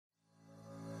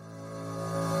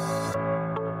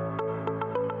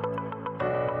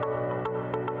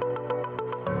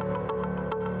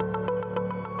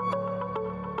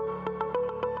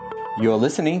You're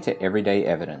listening to Everyday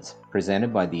Evidence,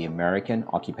 presented by the American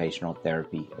Occupational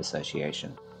Therapy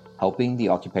Association, helping the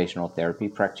occupational therapy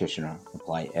practitioner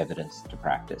apply evidence to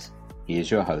practice.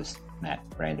 Here's your host, Matt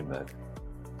Brandenburg.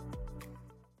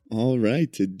 All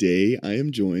right, today I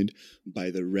am joined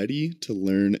by the Ready to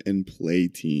Learn and Play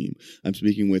team. I'm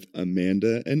speaking with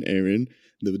Amanda and Aaron,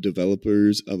 the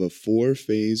developers of a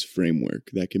 4-phase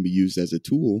framework that can be used as a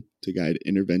tool to guide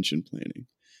intervention planning.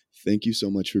 Thank you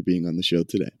so much for being on the show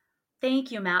today.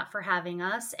 Thank you, Matt, for having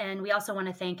us. And we also want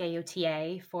to thank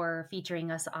AOTA for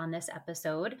featuring us on this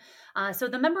episode. So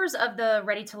the members of the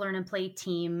Ready to Learn and Play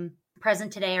team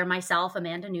present today are myself,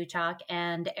 Amanda Newchak,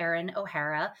 and Aaron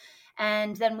O'Hara.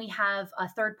 And then we have a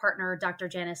third partner, Dr.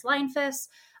 Janice Leinfuss,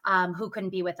 who couldn't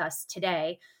be with us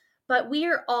today. But we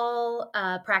are all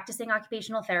practicing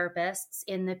occupational therapists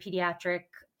in the pediatric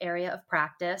area of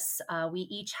practice. We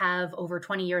each have over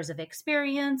 20 years of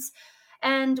experience.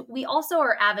 And we also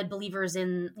are avid believers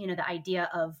in, the idea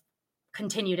of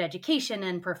continued education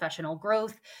and professional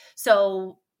growth.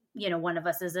 So, one of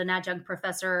us is an adjunct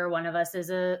professor, one of us is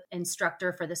an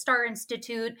instructor for the STAR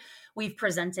Institute. We've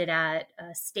presented at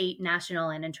state,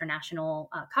 national, and international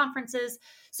conferences.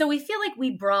 So we feel like we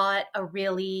brought a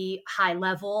really high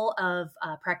level of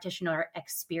practitioner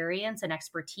experience and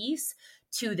expertise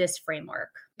to this framework.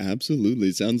 Absolutely.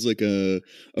 It sounds like a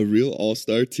real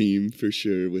all-star team for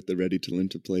sure with the Ready to Learn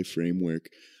to Play framework.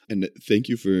 And thank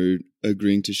you for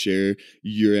agreeing to share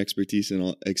your expertise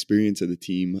and experience of the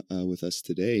team with us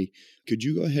today. Could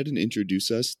you go ahead and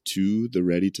introduce us to the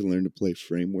Ready to Learn to Play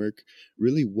framework?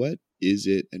 Really, what is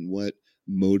it and what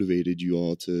motivated you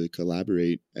all to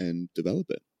collaborate and develop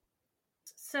it?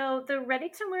 So the Ready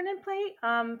to Learn and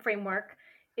Play framework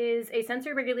is a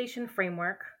sensory regulation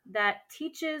framework that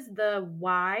teaches the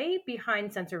why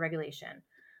behind sensory regulation.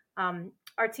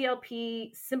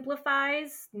 RTLP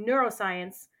simplifies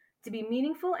neuroscience to be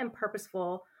meaningful and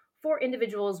purposeful for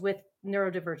individuals with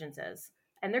neurodivergences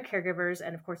and their caregivers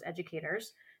and, of course,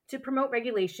 educators to promote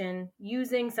regulation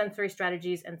using sensory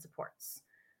strategies and supports.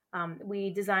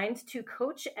 We designed to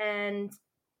coach and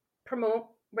promote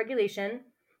regulation.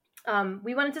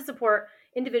 We wanted to support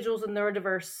individuals with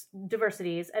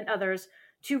neurodiversities and others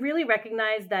to really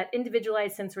recognize that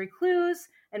individualized sensory clues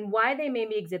and why they may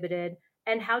be exhibited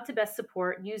and how to best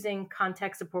support using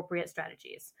context-appropriate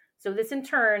strategies. So this in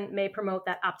turn may promote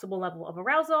that optimal level of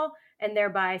arousal and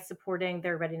thereby supporting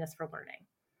their readiness for learning.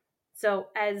 So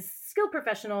as skilled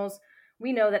professionals,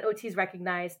 we know that OTs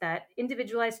recognize that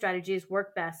individualized strategies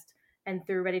work best, and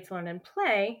through Ready to Learn and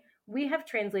Play, we have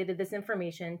translated this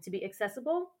information to be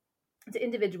accessible to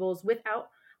individuals without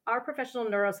our professional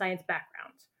neuroscience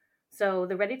background. So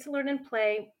the Ready to Learn and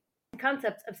Play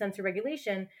concept of sensory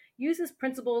regulation uses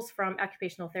principles from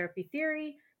occupational therapy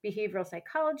theory, behavioral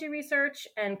psychology research,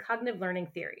 and cognitive learning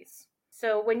theories.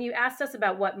 So when you asked us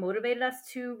about what motivated us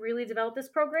to really develop this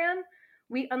program,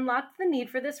 we unlocked the need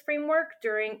for this framework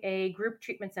during a group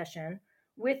treatment session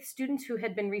with students who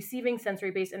had been receiving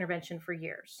sensory-based intervention for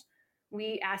years.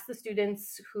 We asked the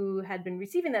students who had been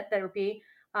receiving that therapy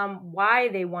why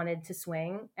they wanted to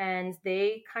swing, and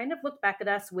they kind of looked back at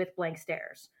us with blank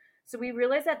stares. So we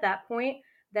realized at that point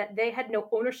that they had no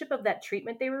ownership of that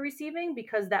treatment they were receiving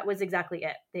because that was exactly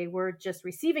it. They were just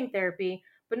receiving therapy,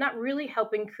 but not really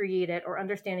helping create it or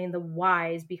understanding the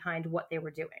whys behind what they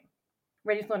were doing.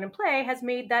 Ready to Learn and Play has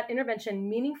made that intervention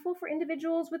meaningful for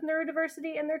individuals with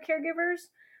neurodiversity and their caregivers,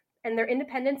 and their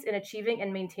independence in achieving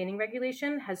and maintaining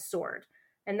regulation has soared.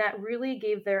 And that really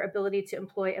gave their ability to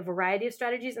employ a variety of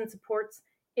strategies and supports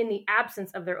in the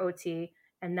absence of their OT,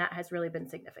 and that has really been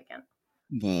significant.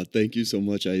 Wow, thank you so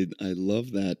much. I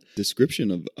love that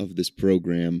description of this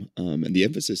program and the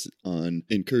emphasis on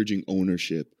encouraging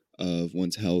ownership of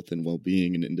one's health and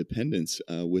well-being and independence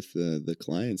with the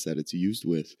clients that it's used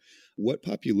with. What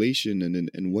population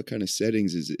and what kind of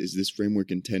settings is this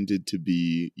framework intended to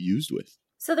be used with?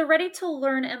 So the Ready to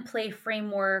Learn and Play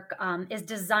framework is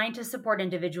designed to support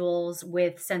individuals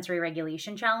with sensory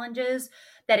regulation challenges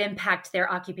that impact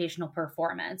their occupational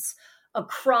performance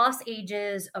across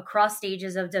ages, across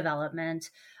stages of development,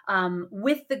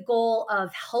 with the goal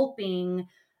of helping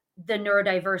the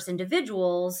neurodiverse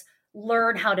individuals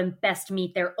learn how to best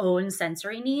meet their own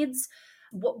sensory needs.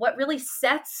 What really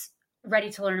sets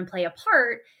Ready to Learn and Play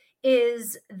apart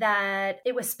is that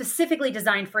it was specifically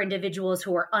designed for individuals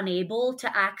who are unable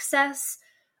to access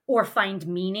or find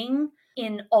meaning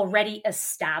in already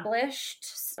established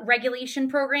regulation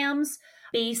programs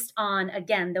based on,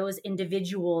 again, those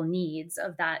individual needs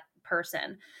of that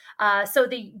person. So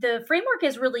the framework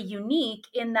is really unique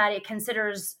in that it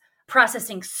considers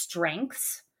processing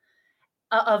strengths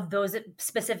of those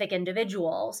specific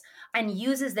individuals and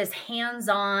uses this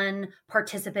hands-on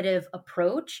participative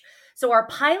approach. So our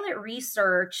pilot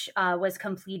research was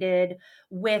completed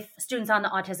with students on the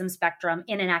autism spectrum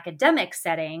in an academic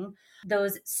setting.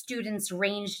 Those students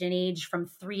ranged in age from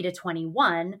 3 to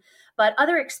 21, but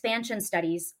other expansion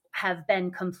studies have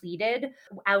been completed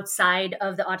outside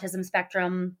of the autism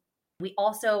spectrum. We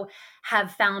also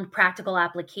have found practical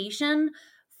application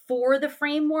for the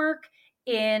framework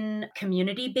in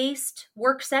community-based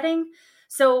work setting.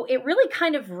 So it really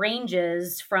kind of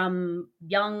ranges from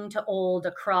young to old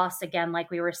across, again, like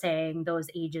we were saying, those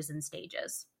ages and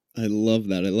stages. I love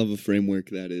that. I love a framework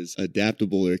that is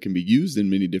adaptable or can be used in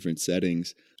many different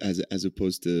settings as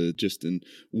opposed to just in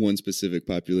one specific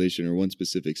population or one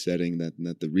specific setting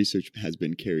that the research has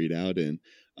been carried out in.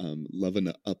 Love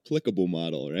an applicable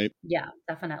model, right? Yeah,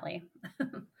 definitely.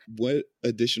 What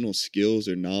additional skills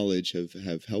or knowledge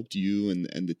have helped you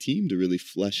and the team to really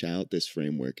flesh out this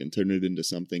framework and turn it into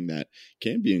something that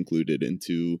can be included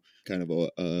into kind of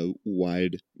a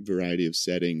wide variety of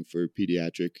setting for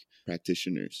pediatric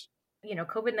practitioners?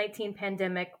 COVID-19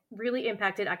 pandemic really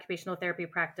impacted occupational therapy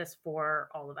practice for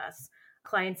all of us,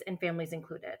 clients and families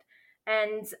included.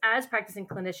 And as practicing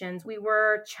clinicians, we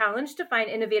were challenged to find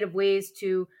innovative ways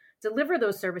to deliver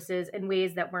those services in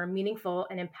ways that were meaningful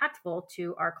and impactful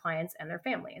to our clients and their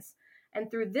families. And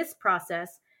through this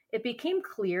process, it became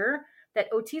clear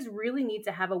that OTs really need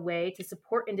to have a way to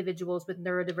support individuals with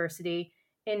neurodiversity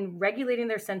in regulating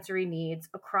their sensory needs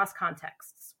across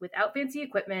contexts without fancy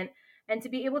equipment, and to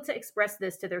be able to express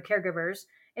this to their caregivers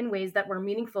in ways that were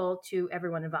meaningful to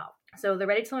everyone involved. So the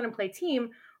Ready to Learn and Play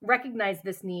team recognized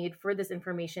this need for this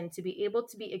information to be able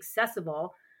to be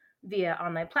accessible via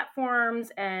online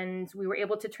platforms, and we were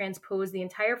able to transpose the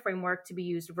entire framework to be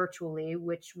used virtually,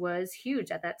 which was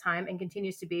huge at that time and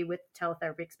continues to be with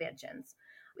teletherapy expansions.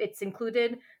 It's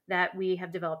included that we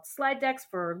have developed slide decks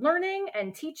for learning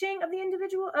and teaching of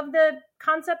the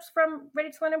concepts from Ready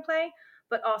to Learn and Play,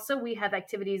 but also we have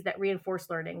activities that reinforce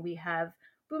learning. We have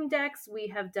boom decks, we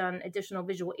have done additional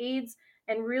visual aids,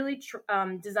 and really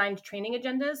designed training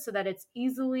agendas so that it's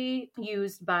easily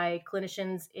used by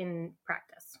clinicians in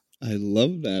practice. I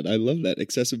love that. I love that.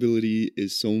 Accessibility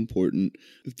is so important.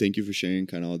 Thank you for sharing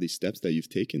kind of all these steps that you've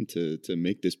taken to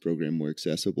make this program more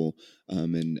accessible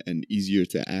and easier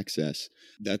to access.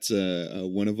 That's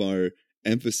one of our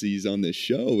emphases on this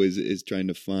show is trying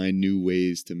to find new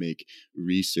ways to make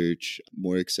research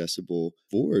more accessible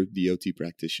for the OT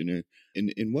practitioner.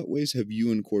 In what ways have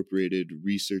you incorporated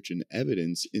research and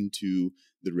evidence into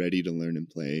the Ready to Learn and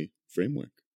Play framework?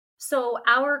 So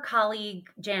our colleague,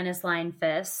 Janice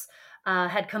Leinfuss,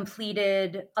 had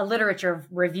completed a literature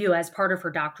review as part of her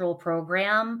doctoral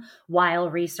program while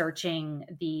researching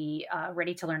the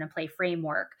Ready to Learn and Play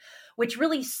framework, which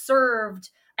really served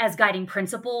as guiding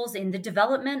principles in the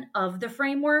development of the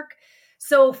framework.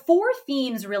 So 4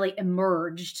 themes really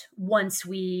emerged once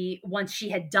she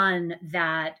had done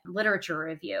that literature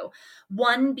review.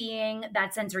 One being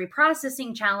that sensory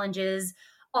processing challenges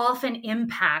often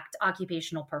impact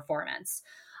occupational performance.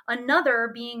 Another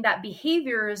being that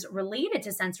behaviors related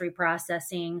to sensory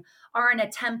processing are an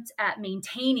attempt at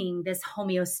maintaining this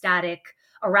homeostatic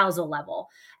arousal level.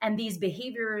 And these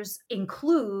behaviors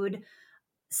include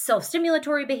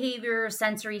self-stimulatory behavior,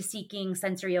 sensory seeking,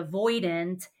 sensory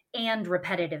avoidant, and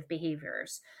repetitive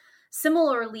behaviors.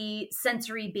 Similarly,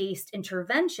 sensory-based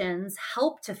interventions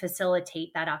help to facilitate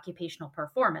that occupational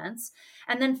performance.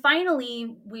 And then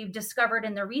finally, we've discovered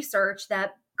in the research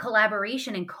that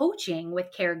collaboration and coaching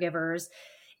with caregivers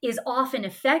is often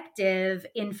effective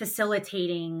in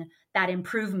facilitating that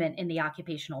improvement in the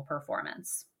occupational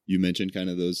performance. You mentioned kind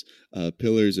of those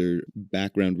pillars or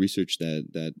background research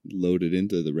that loaded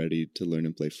into the Ready to Learn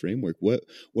and Play framework. What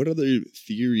other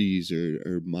theories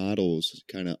or models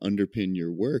kind of underpin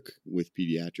your work with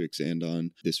pediatrics and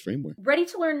on this framework? Ready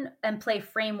to Learn and Play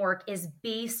framework is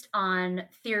based on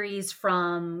theories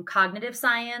from cognitive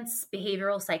science,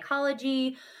 behavioral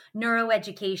psychology,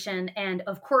 neuroeducation, and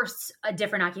of course,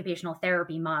 different occupational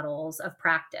therapy models of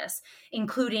practice,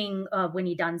 including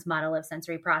Winnie Dunn's model of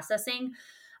sensory processing.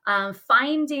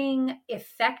 Finding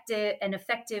an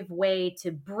effective way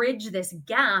to bridge this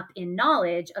gap in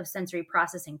knowledge of sensory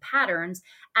processing patterns,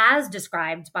 as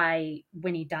described by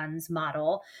Winnie Dunn's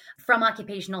model, from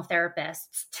occupational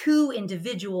therapists to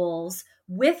individuals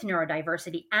with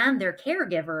neurodiversity and their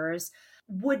caregivers,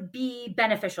 would be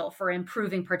beneficial for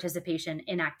improving participation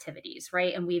in activities,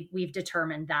 right? And we've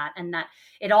determined that, and that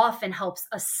it often helps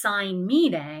assign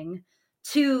meaning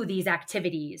to these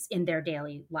activities in their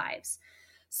daily lives.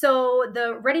 So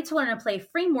the Ready to Learn and Play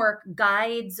framework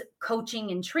guides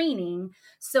coaching and training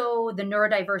so the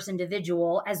neurodiverse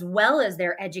individual, as well as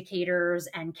their educators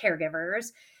and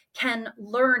caregivers, can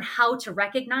learn how to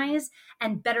recognize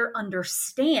and better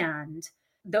understand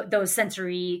those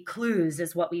sensory clues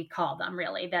is what we call them,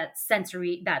 really. That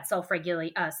sensory, that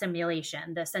self-regulate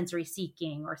simulation, the sensory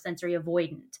seeking or sensory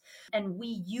avoidant. And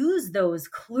we use those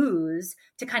clues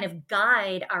to kind of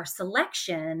guide our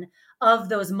selection of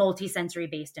those multisensory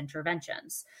based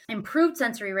interventions. Improved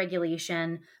sensory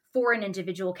regulation for an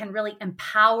individual can really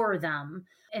empower them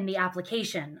in the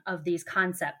application of these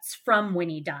concepts from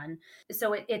Winnie Dunn.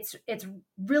 So it's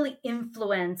really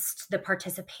influenced the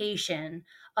participation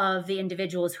of the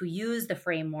individuals who use the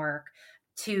framework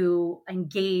to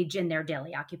engage in their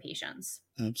daily occupations.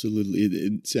 Absolutely.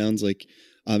 It sounds like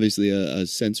obviously a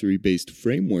sensory-based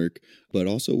framework, but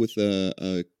also with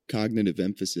a cognitive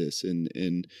emphasis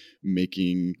in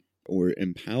making or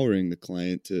empowering the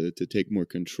client to take more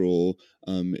control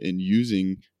in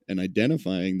using and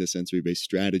identifying the sensory-based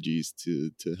strategies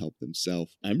to help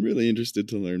themselves. I'm really interested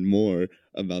to learn more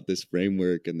about this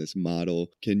framework and this model.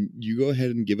 Can you go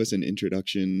ahead and give us an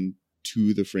introduction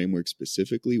to the framework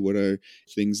specifically? What are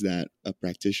things that a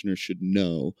practitioner should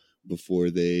know before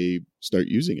they start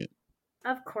using it?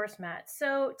 Of course, Matt.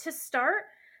 So to start,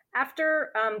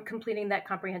 after completing that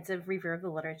comprehensive review of the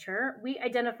literature, we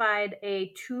identified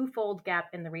a twofold gap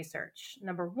in the research.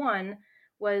 Number one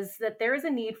was that there is a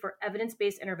need for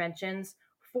evidence-based interventions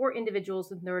for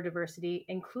individuals with neurodiversity,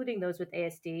 including those with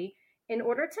ASD, in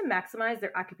order to maximize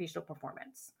their occupational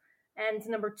performance. And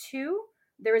number two,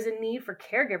 there is a need for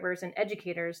caregivers and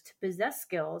educators to possess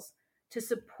skills to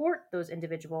support those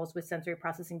individuals with sensory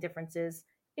processing differences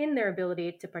in their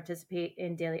ability to participate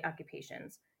in daily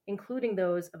occupations, including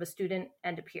those of a student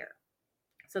and a peer.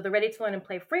 So the Ready to Learn and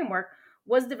Play framework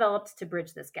was developed to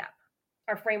bridge this gap.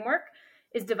 Our framework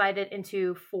is divided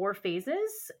into 4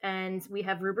 phases, and we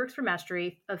have rubrics for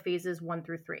mastery of phases 1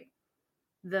 through 3.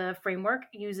 The framework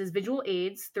uses visual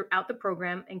aids throughout the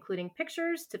program, including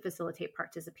pictures to facilitate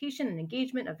participation and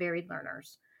engagement of varied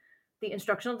learners. The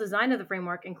instructional design of the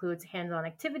framework includes hands-on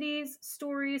activities,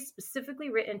 stories specifically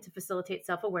written to facilitate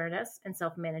self-awareness and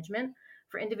self-management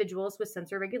for individuals with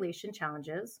sensory regulation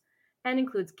challenges, and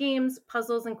includes games,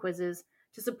 puzzles, and quizzes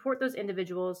to support those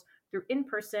individuals through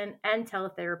in-person and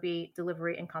teletherapy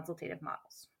delivery and consultative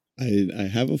models. I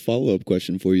have a follow-up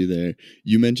question for you there.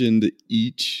 You mentioned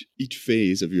each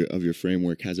phase of your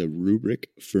framework has a rubric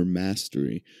for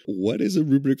mastery. What is a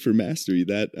rubric for mastery?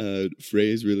 That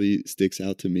phrase really sticks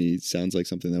out to me. It sounds like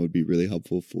something that would be really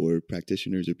helpful for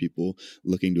practitioners or people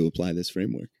looking to apply this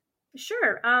framework.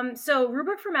 Sure. So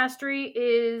rubric for mastery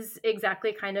is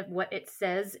exactly kind of what it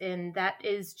says, and that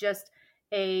is just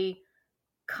a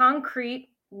concrete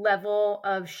level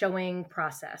of showing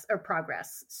process or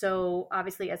progress. So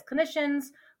obviously, as clinicians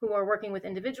who are working with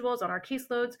individuals on our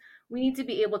caseloads, we need to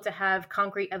be able to have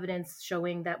concrete evidence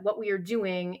showing that what we are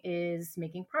doing is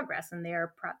making progress and they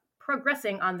are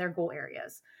progressing on their goal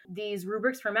areas. These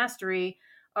rubrics for mastery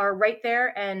are right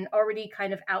there and already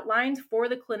kind of outlined for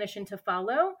the clinician to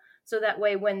follow. So that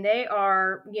way, when they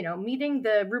are, meeting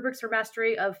the rubrics for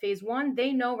mastery of phase 1,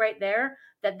 they know right there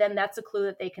that then that's a clue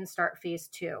that they can start phase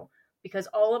 2. Because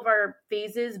all of our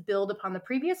phases build upon the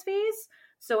previous phase.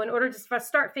 So in order to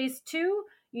start phase 2,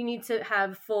 you need to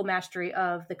have full mastery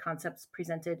of the concepts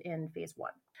presented in phase 1.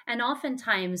 And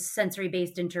oftentimes,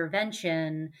 sensory-based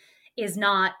intervention is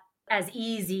not as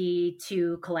easy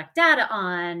to collect data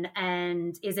on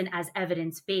and isn't as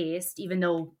evidence-based, even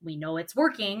though we know it's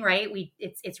working, right?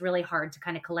 It's really hard to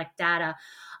kind of collect data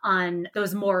on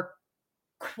those more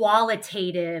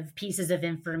qualitative pieces of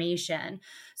information.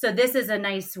 So this is a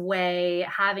nice way,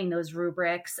 having those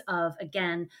rubrics of,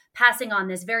 again, passing on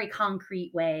this very concrete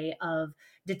way of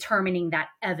determining that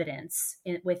evidence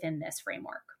within this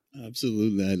framework.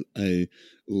 Absolutely. I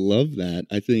love that.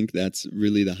 I think that's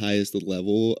really the highest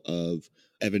level of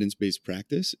evidence-based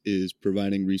practice, is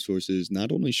providing resources,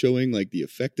 not only showing like the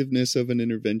effectiveness of an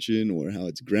intervention or how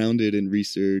it's grounded in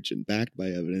research and backed by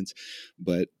evidence,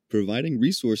 but providing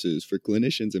resources for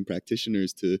clinicians and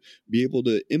practitioners to be able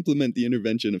to implement the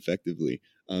intervention effectively.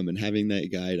 And having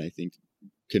that guide, I think,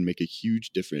 can make a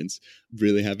huge difference.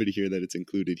 Really happy to hear that it's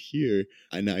included here.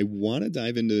 And I want to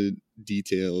dive into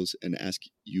details and ask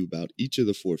you about each of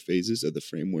the 4 phases of the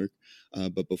framework.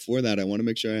 But before that, I want to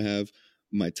make sure I have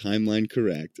my timeline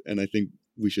correct. And I think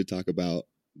we should talk about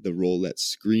the role that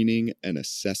screening and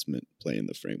assessment play in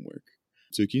the framework.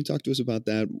 So can you talk to us about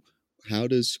that? How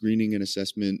does screening and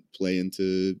assessment play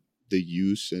into the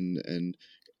use and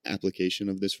application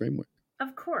of this framework?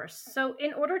 Of course. So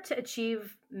in order to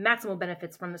achieve maximal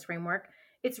benefits from this framework,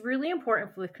 It's really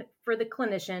important for the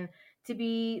clinician to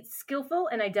be skillful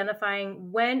in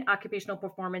identifying when occupational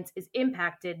performance is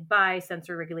impacted by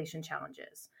sensory regulation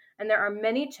challenges. And there are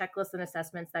many checklists and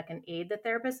assessments that can aid the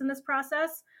therapist in this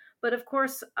process. But of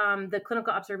course, the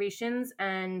clinical observations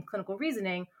and clinical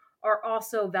reasoning are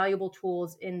also valuable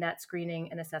tools in that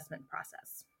screening and assessment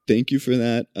process. Thank you for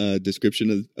that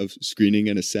description of screening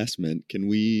and assessment. Can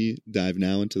we dive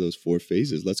now into those 4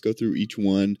 phases? Let's go through each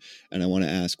one, and I want to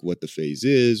ask what the phase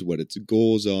is, what its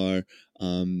goals are,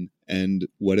 and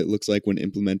what it looks like when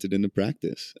implemented into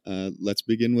practice. Let's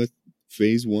begin with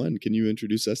phase 1. Can you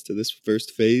introduce us to this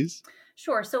first phase?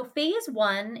 Sure. So phase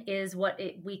 1 is what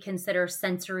we consider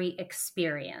sensory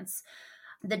experience.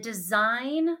 The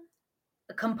design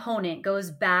component goes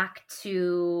back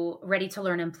to Ready to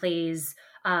Learn and Play's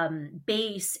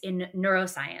base in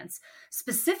neuroscience,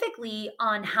 specifically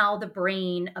on how the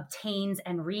brain obtains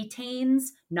and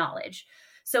retains knowledge.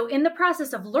 So in the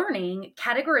process of learning,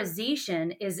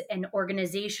 categorization is an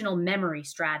organizational memory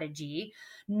strategy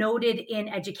noted in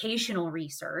educational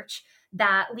research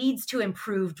that leads to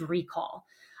improved recall.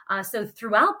 So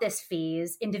throughout this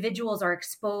phase, individuals are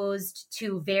exposed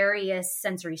to various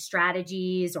sensory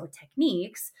strategies or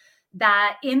techniques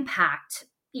that impact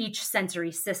each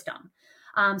sensory system.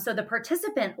 So the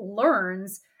participant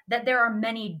learns that there are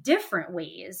many different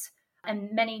ways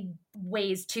and many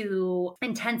ways to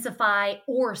intensify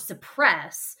or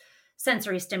suppress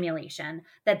sensory stimulation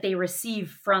that they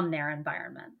receive from their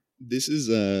environment. This is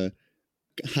a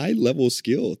high level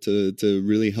skill to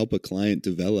really help a client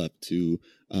develop to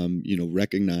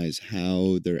recognize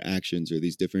how their actions or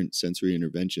these different sensory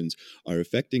interventions are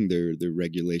affecting their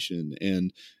regulation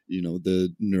and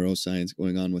the neuroscience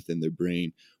going on within their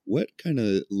brain. What kind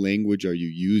of language are you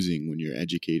using when you're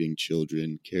educating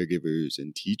children, caregivers,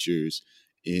 and teachers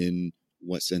in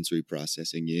what sensory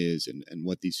processing is and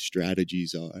what these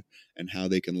strategies are and how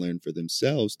they can learn for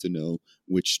themselves to know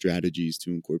which strategies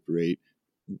to incorporate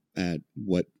at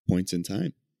what points in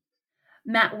time?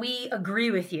 Matt, we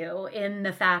agree with you in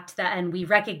the fact that, and we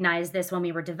recognized this when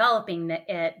we were developing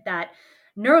it, that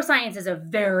neuroscience is a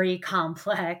very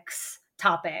complex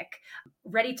topic.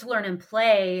 Ready to Learn and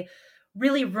Play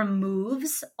really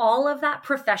removes all of that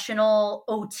professional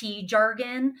OT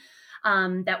jargon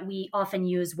that we often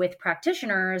use with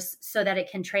practitioners so that it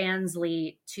can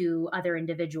translate to other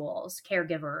individuals,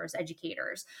 caregivers,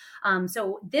 educators.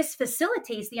 So this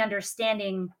facilitates the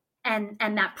understanding and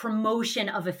that promotion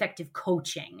of effective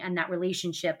coaching and that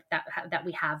relationship that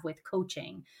we have with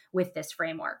coaching with this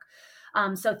framework.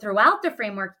 So throughout the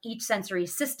framework, each sensory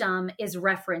system is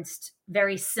referenced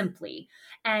very simply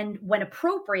and when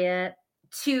appropriate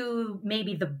to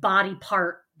maybe the body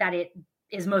part that it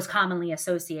is most commonly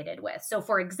associated with. So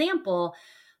for example,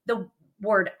 the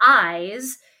word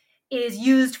eyes is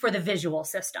used for the visual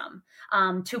system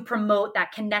to promote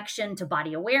that connection to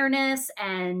body awareness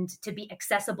and to be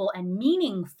accessible and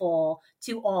meaningful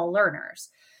to all learners.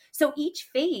 So each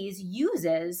phase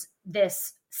uses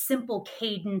this simple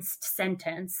cadenced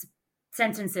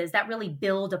sentences that really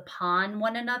build upon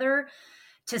one another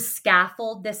to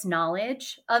scaffold this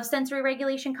knowledge of sensory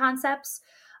regulation concepts,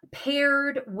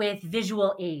 paired with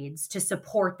visual aids to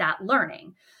support that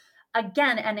learning.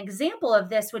 Again, an example of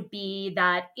this would be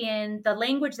that in the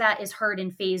language that is heard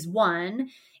in phase 1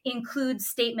 includes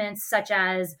statements such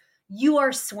as, "You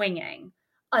are swinging.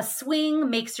 A swing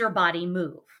makes your body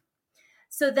move."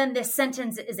 So then this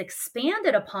sentence is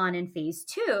expanded upon in phase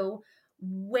 2,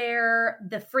 where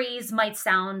the phrase might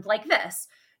sound like this: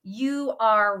 "You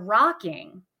are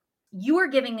rocking. You are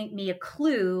giving me a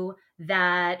clue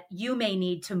that you may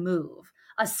need to move.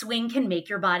 A swing can make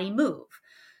your body move."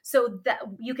 So that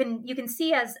you can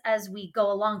see as we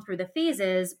go along through the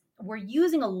phases, we're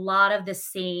using a lot of the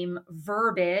same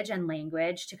verbiage and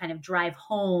language to kind of drive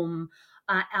home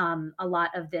a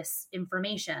lot of this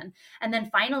information. And then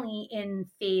finally, in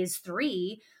phase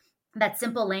 3, that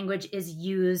simple language is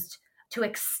used to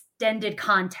extended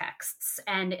contexts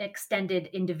and extended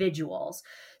individuals.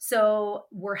 So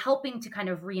we're helping to kind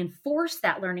of reinforce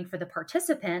that learning for the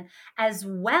participant, as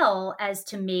well as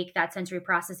to make that sensory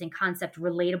processing concept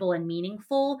relatable and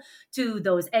meaningful to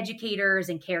those educators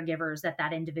and caregivers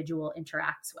that individual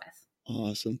interacts with.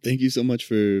 Awesome. Thank you so much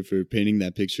for painting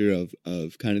that picture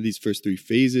of kind of these first 3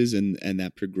 phases and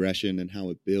that progression and how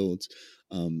it builds.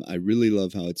 I really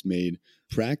love how it's made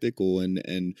practical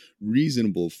and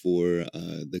reasonable for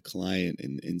the client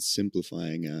and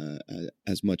simplifying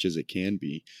as much as it can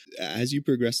be. As you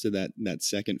progress to that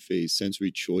second phase,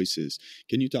 sensory choices,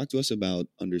 can you talk to us about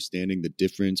understanding the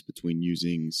difference between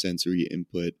using sensory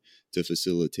input to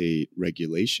facilitate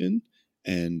regulation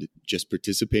and just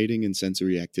participating in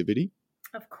sensory activity?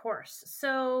 Of course.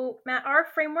 So, Matt, our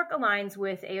framework aligns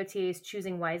with AOTA's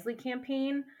Choosing Wisely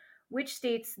campaign, which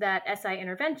states that SI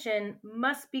intervention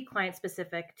must be client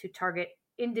specific to target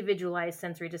individualized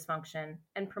sensory dysfunction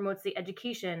and promotes the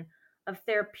education of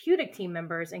therapeutic team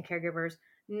members and caregivers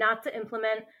not to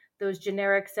implement those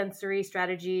generic sensory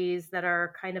strategies that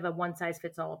are kind of a one size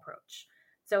fits all approach.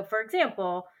 So, for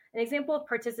example, an example of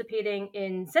participating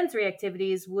in sensory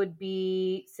activities would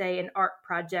be, say, an art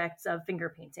project of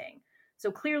finger painting.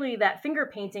 So clearly that finger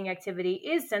painting activity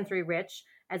is sensory rich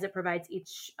as it provides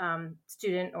each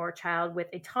student or child with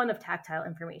a ton of tactile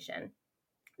information.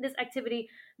 This activity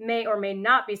may or may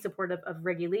not be supportive of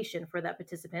regulation for that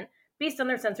participant based on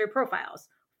their sensory profiles.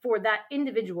 For that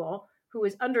individual who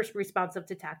is under responsive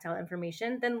to tactile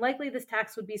information, then likely this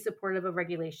task would be supportive of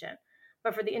regulation.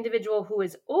 But for the individual who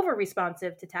is over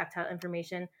responsive to tactile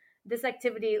information, this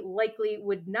activity likely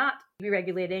would not be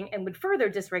regulating and would further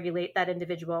dysregulate that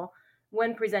individual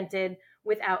when presented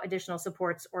without additional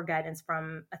supports or guidance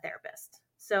from a therapist.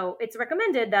 So it's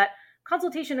recommended that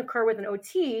consultation occur with an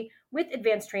OT with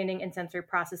advanced training in sensory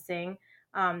processing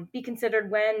be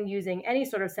considered when using any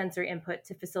sort of sensory input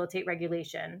to facilitate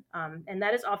regulation. And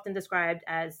that is often described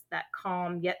as that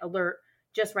calm yet alert,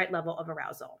 just right level of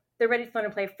arousal. The Ready to Learn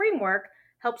and Play framework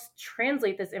helps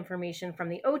translate this information from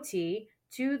the OT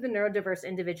to the neurodiverse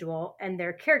individual and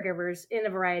their caregivers in a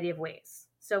variety of ways.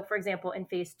 So, for example, in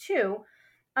phase 2,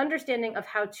 understanding of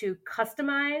how to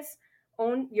customize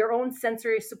your own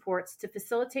sensory supports to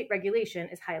facilitate regulation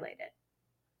is highlighted.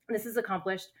 This is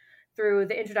accomplished through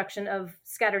the introduction of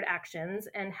scattered actions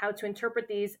and how to interpret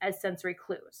these as sensory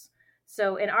clues.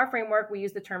 So in our framework, we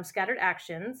use the term scattered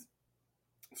actions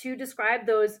to describe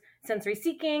those sensory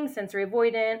seeking, sensory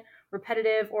avoidant,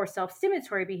 repetitive, or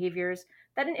self-stimulatory behaviors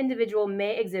that an individual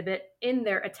may exhibit in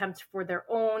their attempt for their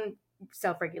own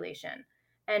self-regulation.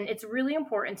 And it's really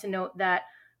important to note that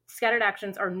scattered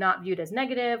actions are not viewed as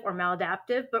negative or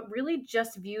maladaptive, but really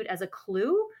just viewed as a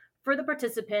clue for the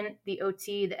participant, the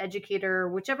OT, the educator,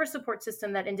 whichever support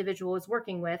system that individual is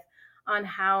working with, on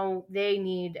how they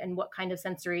need and what kind of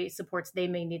sensory supports they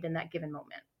may need in that given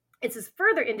moment. It's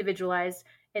further individualized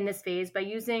in this phase by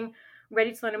using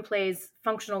Ready to Learn and Play's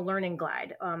functional learning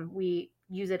glide. We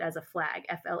use it as a flag.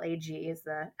 FLAG is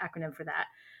the acronym for that.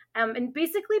 And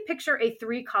basically picture a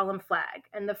 3-column flag.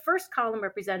 And the first column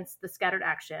represents the scattered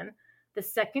action. The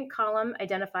second column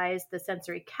identifies the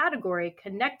sensory category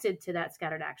connected to that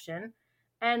scattered action.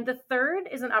 And the third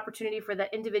is an opportunity for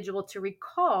that individual to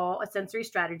recall a sensory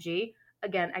strategy,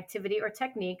 again, activity or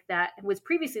technique that was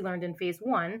previously learned in phase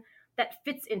 1 that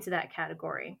fits into that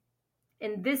category.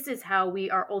 And this is how we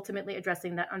are ultimately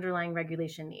addressing that underlying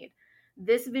regulation need.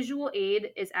 This visual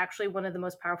aid is actually one of the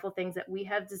most powerful things that we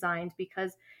have designed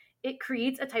because it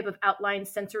creates a type of outlined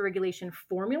sensory regulation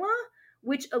formula,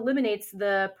 which eliminates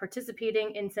the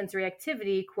participating in sensory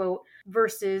activity, quote,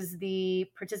 versus the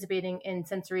participating in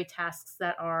sensory tasks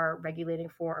that are regulating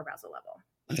for arousal level.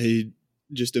 I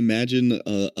just imagine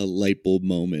a light bulb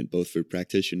moment, both for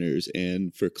practitioners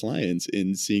and for clients,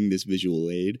 in seeing this visual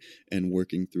aid and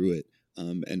working through it.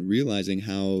 And realizing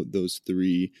how those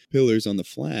 3 pillars on the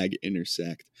flag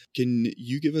intersect. Can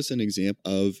you give us an example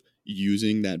of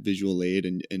using that visual aid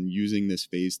and using this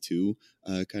phase 2?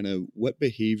 Kind of what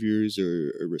behaviors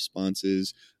or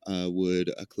responses would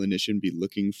a clinician be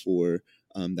looking for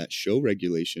that show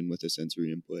regulation with a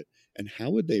sensory input? And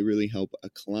how would they really help a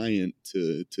client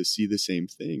to see the same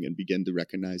thing and begin to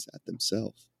recognize that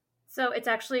themselves? So it's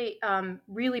actually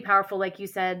really powerful. Like you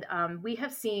said, we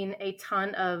have seen a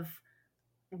ton of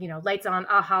lights on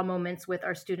aha moments with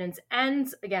our students,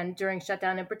 and again, during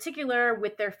shutdown in particular,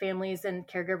 with their families and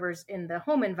caregivers in the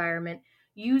home environment,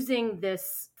 using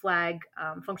this flag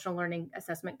functional learning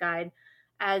assessment guide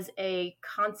as a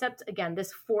concept. Again,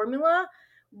 this formula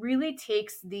really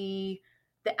takes the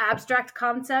abstract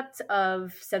concept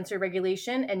of sensory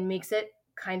regulation and makes it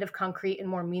kind of concrete and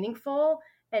more meaningful.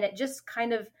 And it just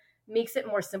kind of makes it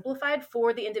more simplified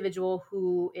for the individual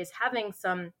who is having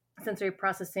some sensory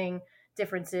processing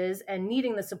differences and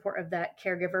needing the support of that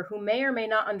caregiver who may or may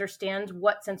not understand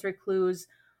what sensory clues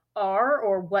are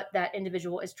or what that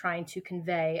individual is trying to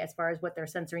convey as far as what their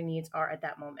sensory needs are at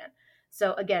that moment.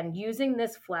 So again, using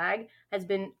this flag has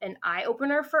been an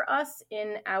eye-opener for us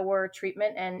in our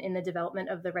treatment and in the development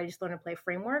of the Ready to Learn and Play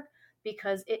framework,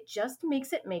 because it just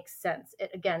makes it make sense.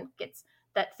 It again gets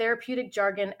that therapeutic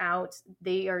jargon out.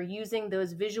 They are using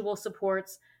those visual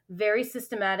supports very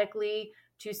systematically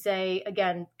to say,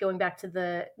 again, going back to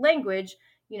the language,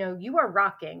 you are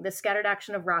rocking, the scattered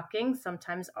action of rocking.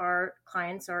 Sometimes our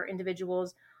clients, our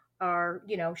individuals are,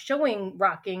 showing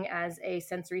rocking as a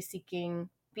sensory seeking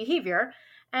behavior.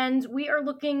 And we are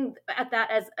looking at that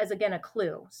as again, a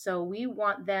clue. So we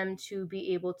want them to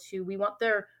be able to, we want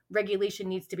their regulation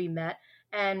needs to be met.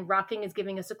 And rocking is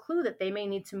giving us a clue that they may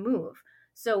need to move.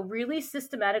 So really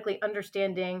systematically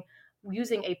understanding,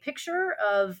 using a picture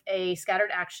of a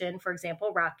scattered action, for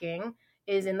example, rocking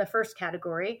is in the first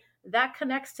category. That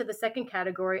connects to the second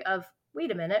category of,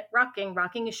 wait a minute,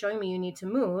 rocking is showing me you need to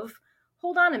move.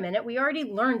 Hold on a minute. We already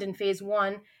learned in phase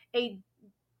one a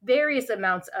various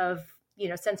amounts of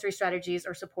sensory strategies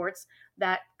or supports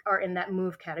that are in that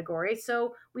move category.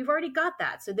 So we've already got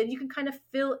that. So then you can kind of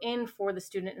fill in for the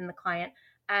student and the client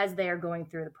as they are going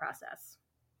through the process.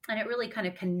 And it really kind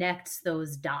of connects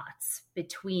those dots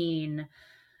between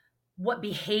what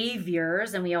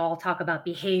behaviors, and we all talk about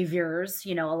behaviors,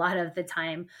 a lot of the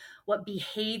time, what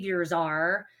behaviors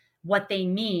are, what they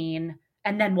mean,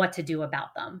 and then what to do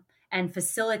about them. And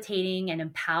facilitating and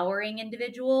empowering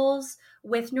individuals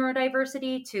with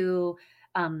neurodiversity to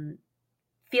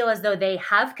feel as though they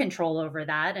have control over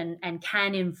that and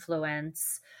can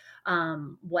influence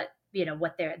what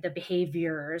the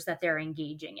behaviors that they're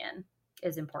engaging in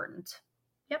is important.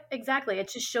 Yep, exactly.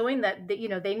 It's just showing that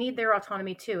they need their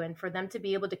autonomy too, and for them to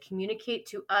be able to communicate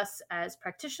to us as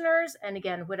practitioners, and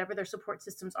again, whatever their support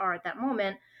systems are at that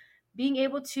moment, being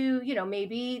able to,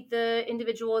 maybe the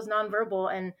individual is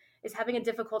nonverbal and is having a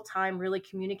difficult time really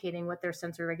communicating what their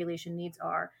sensory regulation needs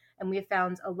are. And we have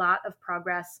found a lot of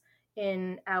progress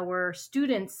in our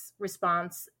students'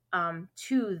 response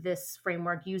to this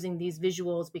framework using these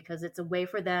visuals, because it's a way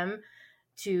for them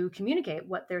to communicate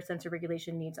what their sensory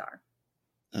regulation needs are.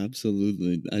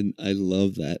 Absolutely. I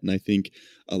love that. And I think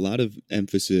a lot of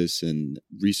emphasis and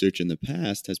research in the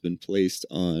past has been placed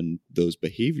on those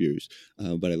behaviors.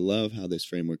 But I love how this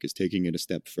framework is taking it a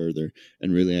step further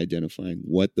and really identifying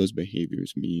what those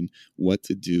behaviors mean, what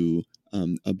to do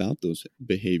about those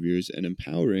behaviors, and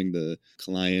empowering the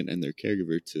client and their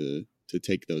caregiver to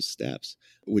take those steps,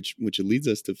 which leads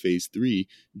us to phase 3,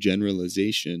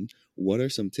 generalization. What are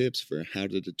some tips for how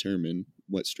to determine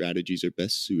what strategies are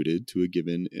best suited to a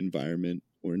given environment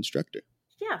or instructor?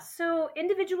 Yeah, so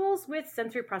individuals with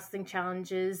sensory processing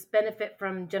challenges benefit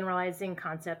from generalizing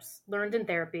concepts learned in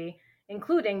therapy,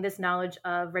 including this knowledge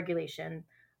of regulation,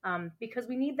 because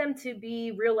we need them to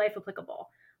be real life applicable.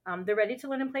 The Ready to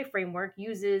Learn and Play framework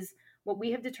uses what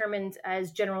we have determined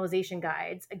as generalization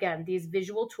guides. Again, these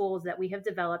visual tools that we have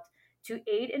developed to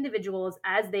aid individuals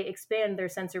as they expand their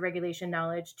sensory regulation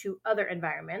knowledge to other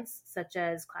environments, such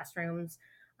as classrooms,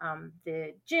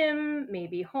 the gym,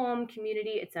 maybe home,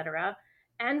 community, etc.,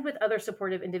 and with other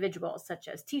supportive individuals, such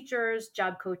as teachers,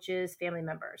 job coaches, family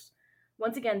members.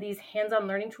 Once again, these hands-on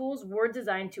learning tools were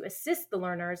designed to assist the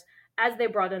learners as they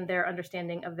broaden their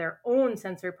understanding of their own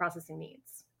sensory processing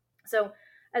needs. So,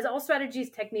 as all strategies,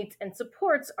 techniques, and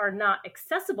supports are not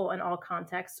accessible in all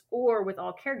contexts or with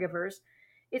all caregivers,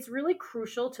 it's really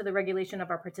crucial to the regulation of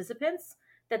our participants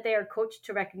that they are coached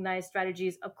to recognize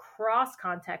strategies across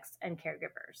contexts and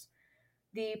caregivers.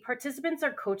 The participants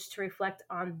are coached to reflect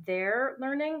on their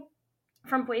learning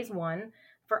from phase 1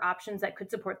 for options that could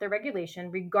support their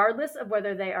regulation, regardless of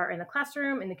whether they are in the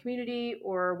classroom, in the community,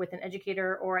 or with an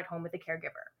educator, or at home with a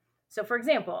caregiver. So for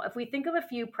example, if we think of a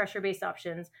few pressure-based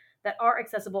options that are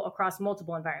accessible across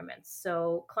multiple environments.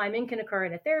 So climbing can occur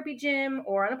in a therapy gym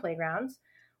or on a playground.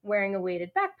 Wearing a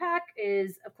weighted backpack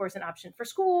is, of course, an option for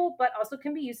school, but also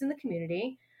can be used in the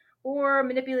community. Or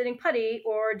manipulating putty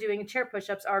or doing chair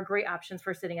push-ups are great options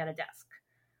for sitting at a desk.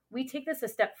 We take this a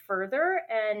step further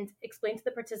and explain to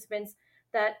the participants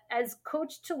that as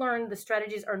coached to learn, the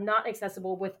strategies are not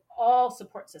accessible with all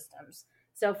support systems.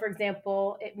 So, for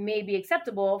example, it may be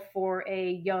acceptable for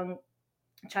a young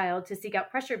child to seek out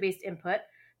pressure-based input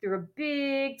through a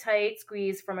big, tight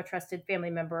squeeze from a trusted family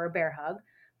member or bear hug.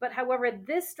 But however,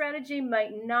 this strategy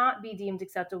might not be deemed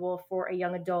acceptable for a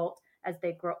young adult as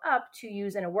they grow up to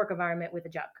use in a work environment with a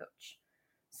job coach.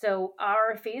 So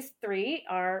our phase 3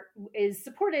 is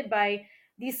supported by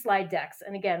these slide decks.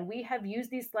 And again, we have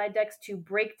used these slide decks to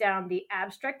break down the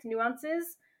abstract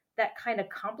nuances that kind of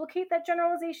complicate that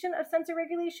generalization of sensory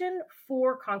regulation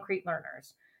for concrete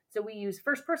learners. So we use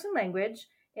first-person language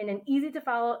in an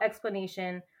easy-to-follow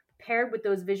explanation paired with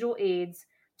those visual aids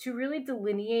to really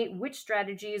delineate which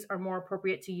strategies are more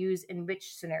appropriate to use in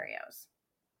which scenarios.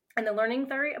 And the learning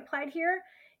theory applied here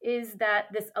is that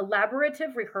this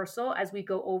elaborative rehearsal as we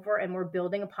go over and we're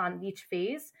building upon each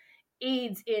phase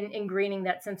aids in ingraining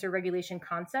that sensory regulation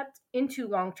concept into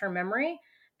long-term memory.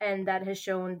 And that has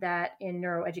shown that in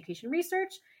neuroeducation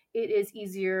research, it is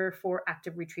easier for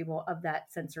active retrieval of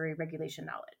that sensory regulation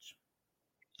knowledge.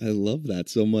 I love that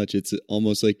so much. It's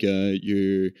almost like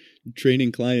you're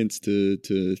training clients to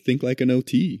think like an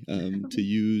OT, to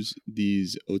use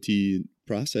these OT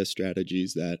process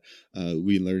strategies that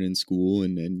we learn in school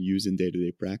and use in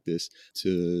day-to-day practice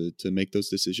to make those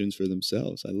decisions for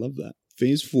themselves. I love that.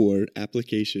 Phase 4,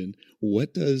 application.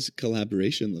 What does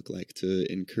collaboration look like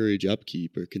to encourage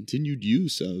upkeep or continued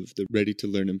use of the Ready to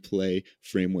Learn and Play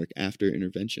framework after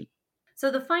intervention? So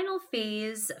the final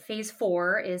phase, phase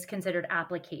 4, is considered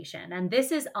application, and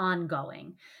this is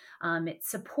ongoing. It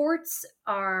supports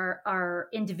are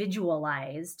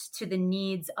individualized to the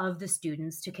needs of the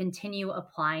students to continue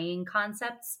applying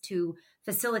concepts to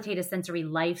facilitate a sensory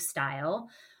lifestyle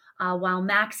while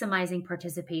maximizing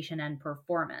participation and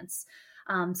performance.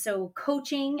 So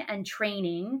coaching and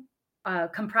training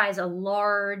comprise a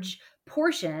large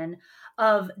portion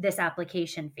of this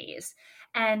application phase.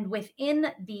 And within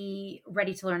the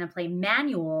Ready to Learn and Play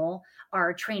manual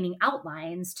are training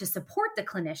outlines to support the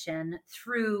clinician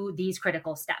through these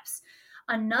critical steps.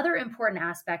 Another important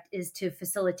aspect is to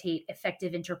facilitate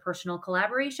effective interpersonal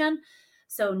collaboration.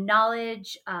 So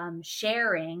knowledge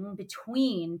sharing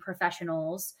between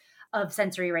professionals of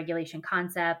sensory regulation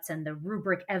concepts and the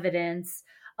rubric evidence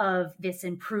of this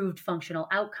improved functional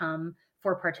outcome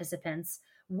for participants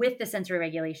with the sensory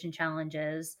regulation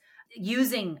challenges.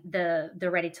 Using the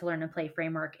Ready to Learn and Play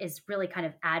framework is really kind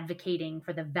of advocating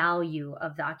for the value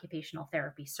of the occupational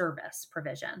therapy service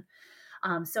provision.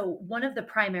 So one of the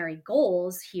primary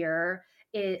goals here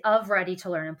of Ready to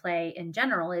Learn and Play in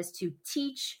general is to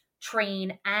teach,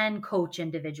 train, and coach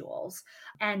individuals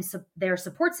and their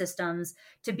support systems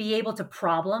to be able to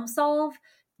problem solve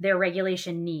their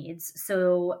regulation needs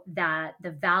so that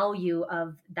the value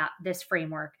of this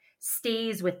framework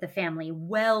stays with the family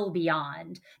well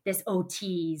beyond this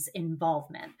OT's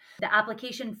involvement. The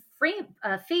application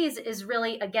phase is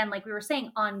really, again, like we were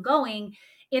saying, ongoing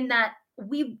in that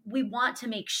we want to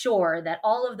make sure that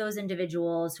all of those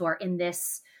individuals who are in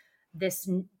this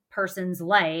person's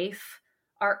life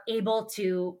are able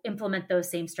to implement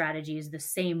those same strategies the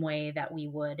same way that we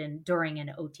would during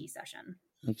an OT session.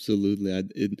 Absolutely.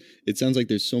 It sounds like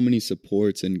there's so many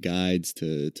supports and guides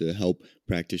to help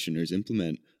practitioners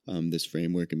implement this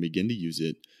framework and begin to use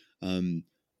it.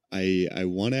 I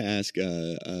want to ask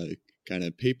a kind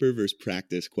of paper versus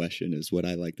practice question is what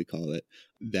I like to call it.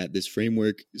 That this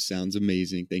framework sounds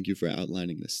amazing. Thank you for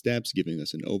outlining the steps, giving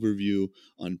us an overview.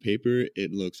 On paper,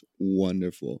 it looks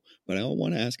wonderful. But I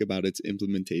want to ask about its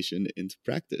implementation into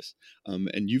practice.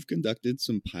 And you've conducted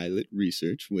some pilot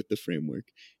research with the framework.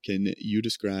 Can you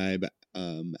describe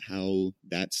how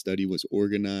that study was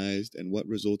organized and what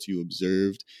results you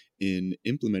observed in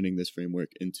implementing this framework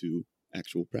into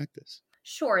actual practice?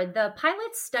 Sure. The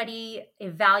pilot study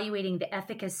evaluating the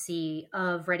efficacy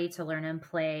of Ready to Learn and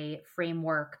Play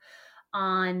framework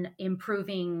on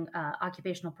improving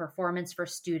occupational performance for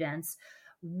students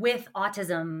with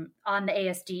autism on the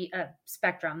ASD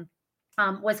spectrum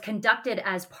was conducted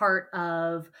as part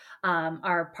of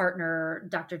our partner,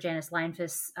 Dr. Janice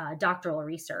Leinfuss's doctoral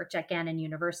research at Gannon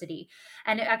University.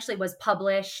 And it actually was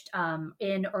published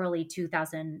in early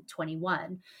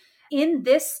 2021. In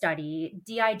this study,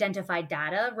 de-identified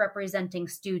data representing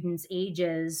students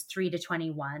ages 3 to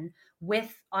 21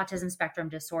 with autism spectrum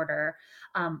disorder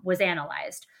was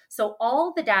analyzed. So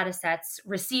all the data sets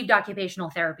received occupational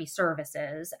therapy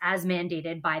services as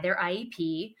mandated by their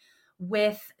IEP,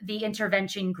 with the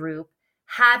intervention group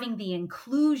having the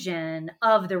inclusion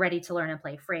of the Ready to Learn and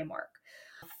Play framework.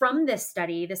 From this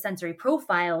study, the sensory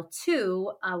profile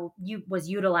too was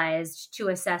utilized to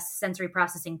assess sensory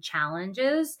processing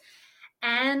challenges,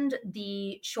 and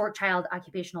the short child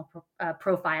occupational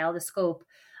profile, the scope,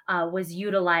 was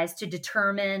utilized to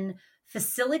determine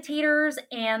facilitators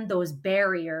and those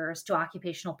barriers to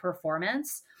occupational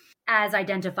performance as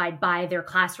identified by their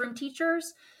classroom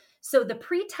teachers. So the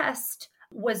pretest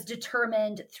was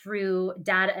determined through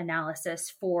data analysis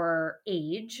for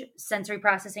age, sensory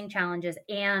processing challenges,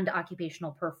 and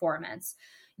occupational performance,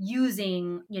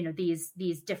 using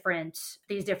these different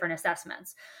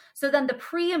assessments. So then the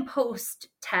pre and post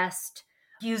test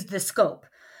used the scope,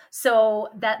 so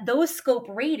that those scope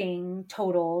rating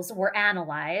totals were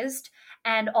analyzed.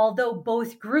 And although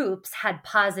both groups had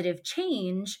positive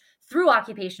change through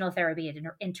occupational therapy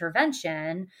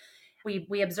intervention,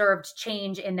 we observed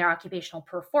change in their occupational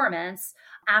performance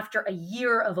after a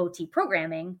year of OT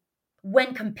programming.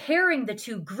 When comparing the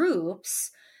two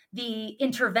groups, the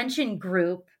intervention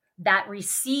group that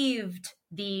received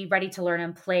the Ready to Learn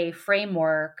and Play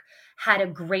framework had a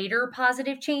greater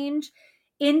positive change,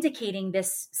 indicating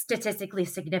this statistically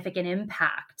significant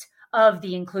impact of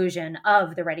the inclusion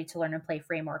of the Ready to Learn and Play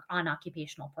framework on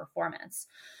occupational performance.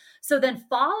 So then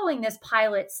following this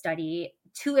pilot study,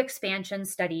 2 expansion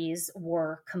studies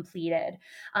were completed.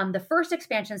 The first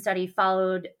expansion study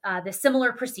followed the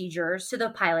similar procedures to the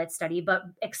pilot study, but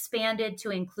expanded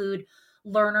to include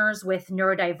learners with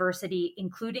neurodiversity,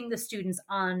 including the students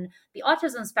on the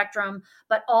autism spectrum,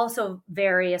 but also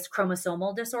various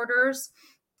chromosomal disorders.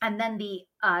 And then the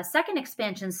second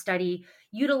expansion study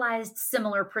utilized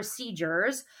similar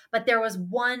procedures, but there was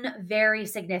one very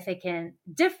significant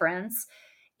difference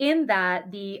in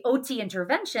that the OT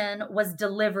intervention was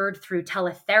delivered through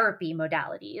teletherapy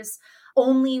modalities,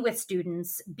 only with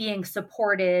students being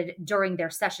supported during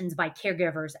their sessions by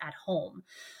caregivers at home.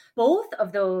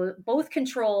 Both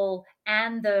control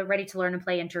and the Ready to Learn and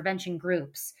Play intervention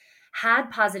groups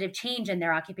had positive change in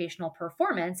their occupational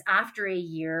performance after a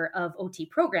year of OT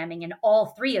programming in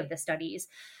all 3 of the studies.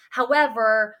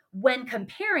 However, when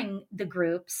comparing the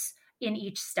groups in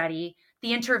each study,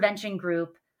 the intervention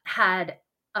group had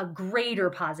a greater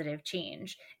positive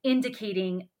change,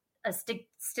 indicating a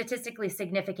statistically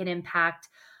significant impact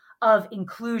of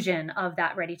inclusion of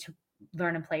that Ready to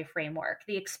Learn and Play framework.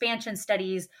 The expansion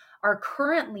studies are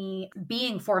currently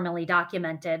being formally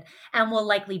documented and will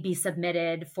likely be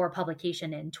submitted for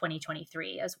publication in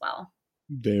 2023 as well.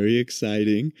 Very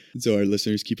exciting. So our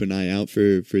listeners, keep an eye out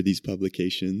for these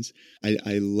publications.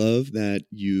 I love that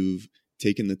you've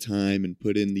taken the time and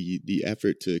put in the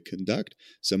effort to conduct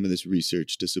some of this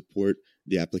research to support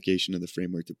the application of the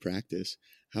framework to practice.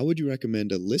 How would you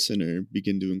recommend a listener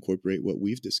begin to incorporate what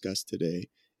we've discussed today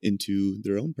into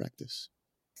their own practice?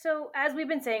 So, as we've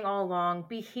been saying all along,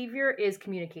 behavior is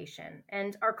communication,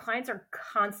 and our clients are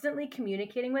constantly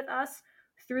communicating with us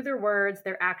through their words,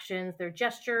 their actions, their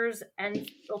gestures, and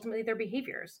ultimately their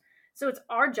behaviors. So, it's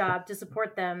our job to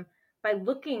support them by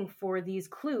looking for these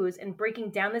clues and breaking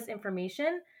down this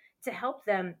information to help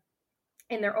them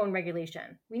in their own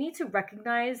regulation. We need to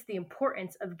recognize the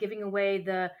importance of giving away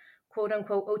the quote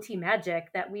unquote OT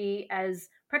magic that we as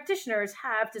practitioners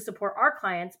have to support our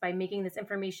clients by making this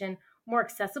information more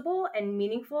accessible and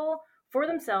meaningful for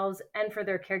themselves and for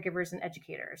their caregivers and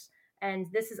educators. And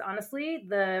this is honestly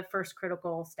the first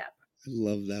critical step. I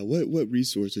love that. What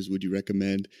resources would you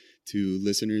recommend to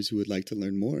listeners who would like to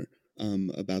learn more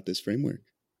about this framework?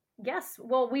 Yes.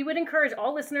 Well, we would encourage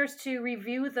all listeners to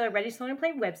review the Ready to Learn and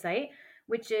Play website,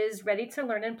 which is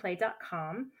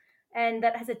readytolearnandplay.com. And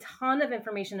that has a ton of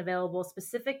information available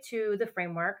specific to the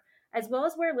framework, as well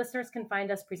as where listeners can find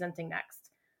us presenting next.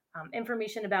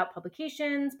 Information about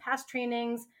publications, past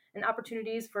trainings, and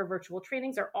opportunities for virtual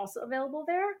trainings are also available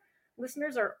there.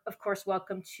 Listeners are, of course,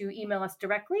 welcome to email us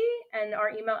directly, and our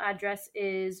email address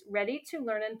is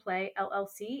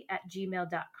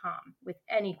readytolearnandplayllc@gmail.com with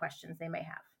any questions they may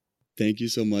have. Thank you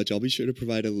so much. I'll be sure to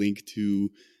provide a link to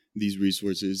these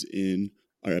resources in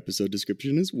our episode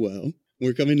description as well.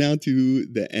 We're coming now to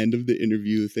the end of the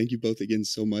interview. Thank you both again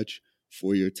so much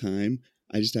for your time.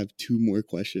 I just have 2 more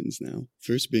questions now.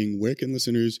 First being, where can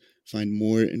listeners find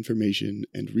more information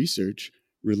and research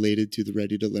related to the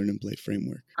Ready to Learn and Play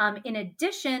framework? In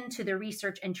addition to the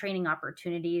research and training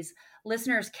opportunities,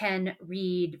 listeners can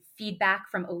read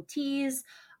feedback from OTs,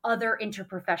 other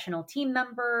interprofessional team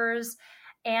members,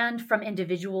 and from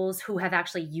individuals who have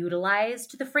actually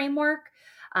utilized the framework.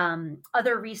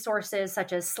 Other resources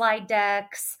such as slide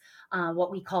decks,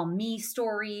 what we call me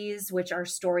stories, which are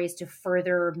stories to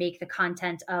further make the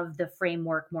content of the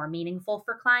framework more meaningful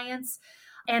for clients,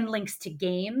 and links to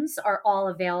games are all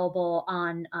available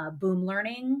on Boom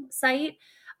Learning site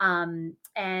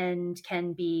and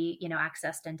can be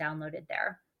accessed and downloaded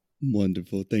there.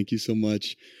 Wonderful. Thank you so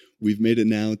much. We've made it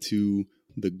now to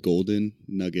the Golden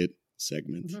Nugget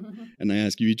segment. And I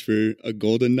ask you each for a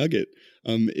golden nugget.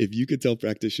 If you could tell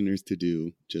practitioners to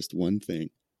do just one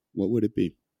thing, what would it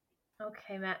be?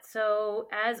 Okay, Matt. So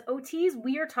as OTs,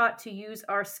 we are taught to use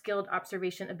our skilled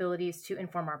observation abilities to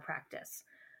inform our practice.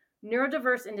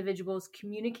 Neurodiverse individuals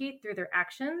communicate through their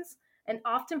actions and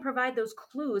often provide those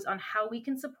clues on how we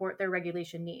can support their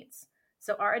regulation needs.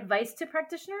 So our advice to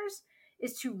practitioners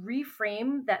is to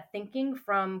reframe that thinking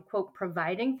from, quote,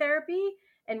 providing therapy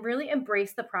and really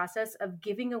embrace the process of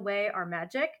giving away our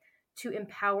magic to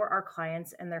empower our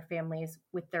clients and their families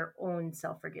with their own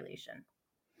self-regulation.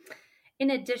 In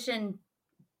addition,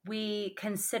 we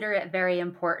consider it very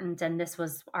important, and this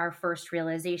was our first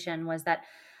realization, was that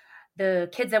the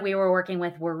kids that we were working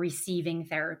with were receiving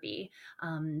therapy.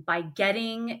 By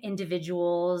getting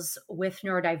individuals with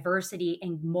neurodiversity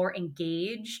and more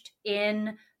engaged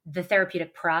in the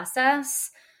therapeutic process,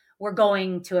 we're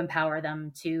going to empower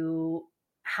them to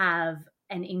have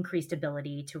an increased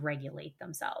ability to regulate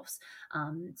themselves.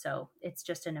 So it's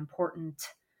just an important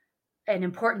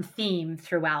theme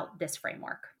throughout this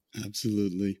framework.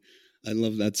 Absolutely. I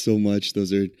love that so much.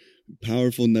 Those are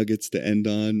powerful nuggets to end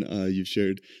on. You've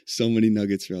shared so many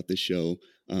nuggets throughout the show.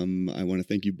 I want to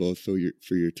thank you both for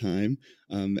your time.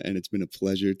 And it's been a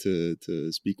pleasure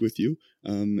to speak with you,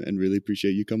 and really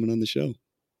appreciate you coming on the show.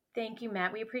 Thank you,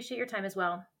 Matt. We appreciate your time as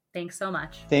well. Thanks so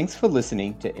much. Thanks for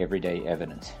listening to Everyday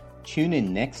Evidence. Tune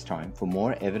in next time for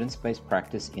more evidence-based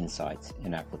practice insights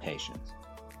and applications.